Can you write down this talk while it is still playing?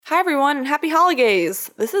Hi everyone, and happy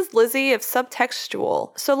holidays! This is Lizzie of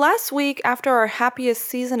Subtextual. So last week, after our happiest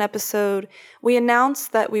season episode, we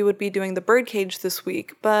announced that we would be doing the Birdcage this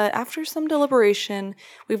week, but after some deliberation,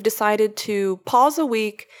 we've decided to pause a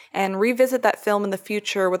week and revisit that film in the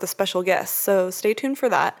future with a special guest, so stay tuned for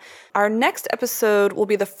that. Our next episode will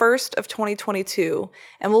be the first of 2022,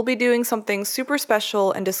 and we'll be doing something super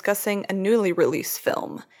special and discussing a newly released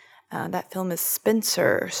film. That film is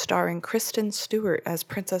Spencer, starring Kristen Stewart as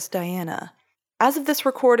Princess Diana. As of this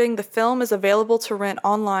recording, the film is available to rent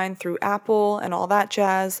online through Apple and all that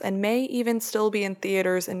jazz, and may even still be in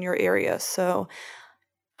theaters in your area. So,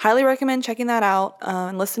 highly recommend checking that out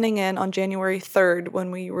and listening in on January 3rd when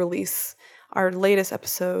we release our latest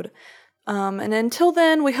episode. And until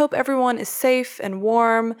then, we hope everyone is safe and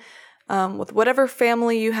warm with whatever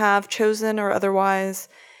family you have chosen or otherwise.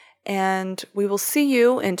 And we will see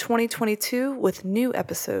you in 2022 with new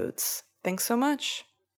episodes. Thanks so much.